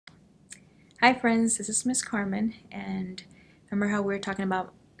Hi friends, this is Miss Carmen, and remember how we were talking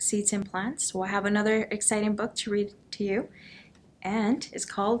about seeds and plants? Well, I have another exciting book to read to you, and it's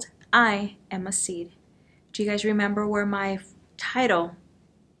called I Am a Seed. Do you guys remember where my title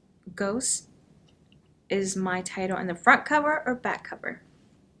goes? Is my title in the front cover or back cover?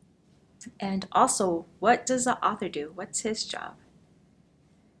 And also, what does the author do? What's his job?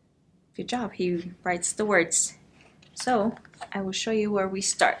 Good job, he writes the words. So, I will show you where we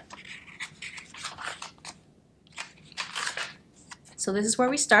start. So this is where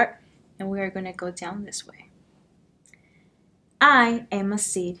we start, and we are going to go down this way. I am a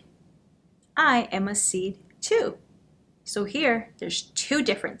seed. I am a seed too. So here, there's two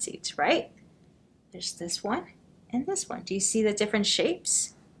different seeds, right? There's this one and this one. Do you see the different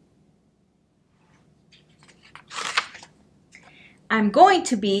shapes? I'm going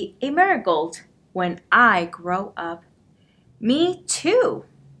to be a marigold when I grow up. Me too.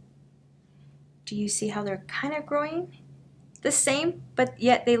 Do you see how they're kind of growing the same, but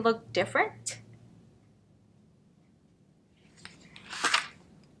yet they look different?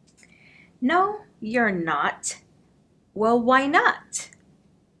 No, you're not. Well, why not?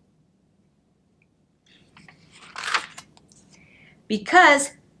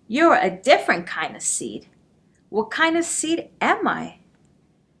 Because you're a different kind of seed. What kind of seed am I?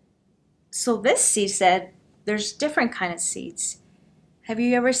 So this seed said there's different kind of seeds. Have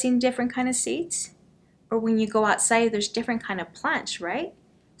you ever seen different kind of seeds? Or when you go outside, there's different kind of plants, right?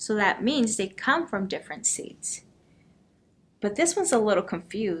 So that means they come from different seeds. But this one's a little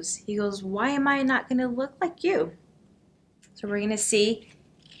confused. He goes, why am I not going to look like you? So we're going to see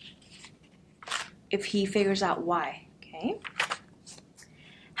if he figures out why, okay?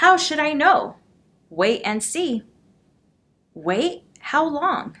 How should I know? Wait and see. Wait, how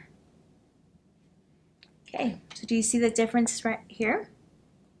long? Okay, so do you see the difference right here?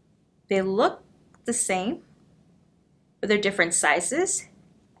 They look the same, but they're different sizes.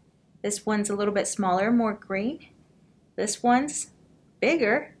 This one's a little bit smaller, more green. This one's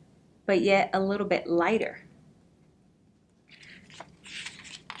bigger, but yet a little bit lighter.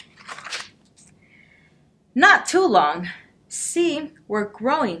 Not too long. See, we're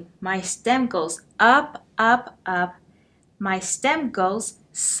growing. My stem goes up, up, up. My stem goes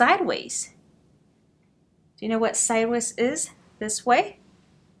sideways. Do you know what sideways is? This way,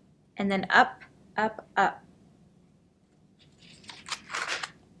 and then up, up, up.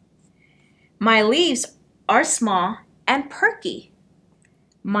 My leaves are small and perky.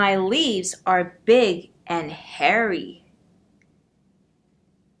 My leaves are big and hairy.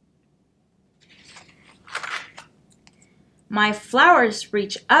 My flowers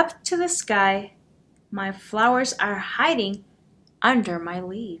reach up to the sky. My flowers are hiding under my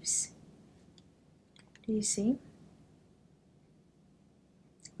leaves. Do you see?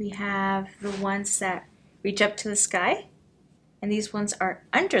 We have the ones that reach up to the sky, and these ones are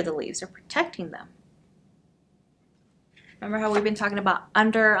under the leaves, they're protecting them. Remember how we've been talking about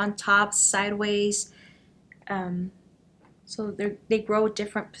under, on top, sideways? So they grow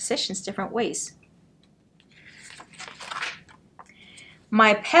different positions, different ways.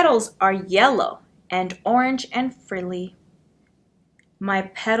 My petals are yellow and orange and frilly. My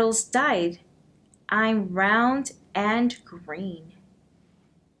petals died. I'm round and green.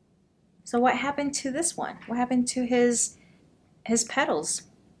 So what happened to this one? What happened to his petals?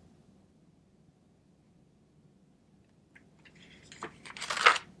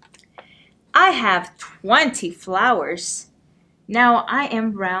 I have 20 flowers. Now I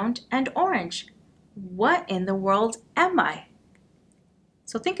am round and orange. What in the world am I?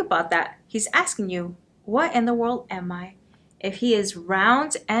 So think about that. He's asking you, what in the world am I? If he is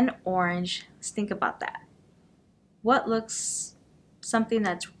round and orange, let's think about that. What looks something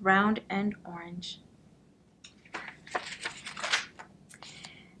that's round and orange?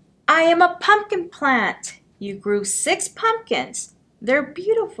 I am a pumpkin plant. You grew 6 pumpkins. They're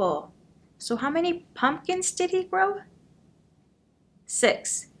beautiful. So how many pumpkins did he grow?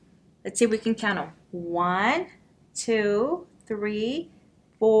 6. Let's see if we can count them. 1, 2, 3,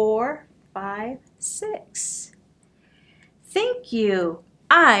 4, 5, 6. Thank you.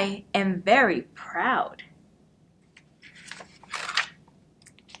 I am very proud.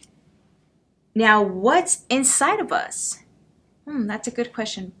 Now, what's inside of us? That's a good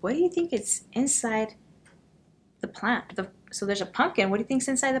question. What do you think is inside the plant? So there's a pumpkin. What do you think's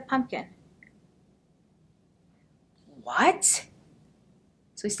inside the pumpkin? What?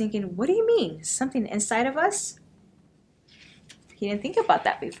 So he's thinking, what do you mean? Something inside of us? He didn't think about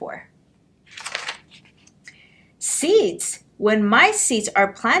that before. Seeds. When my seeds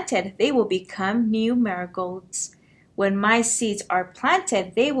are planted, they will become new marigolds. When my seeds are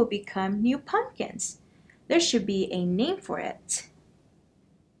planted, they will become new pumpkins. There should be a name for it.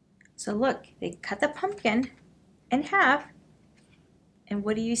 So look, they cut the pumpkin in half, and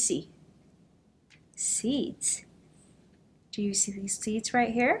what do you see? Seeds. Do you see these seeds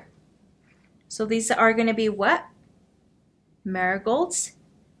right here? So these are going to be what? Marigolds.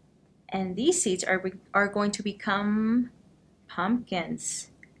 And these seeds are going to become pumpkins.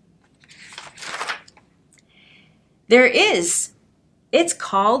 There is. It's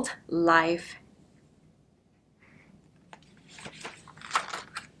called life.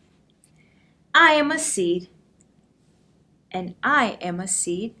 I am a seed, and I am a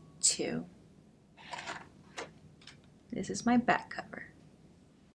seed too. This is my back cup.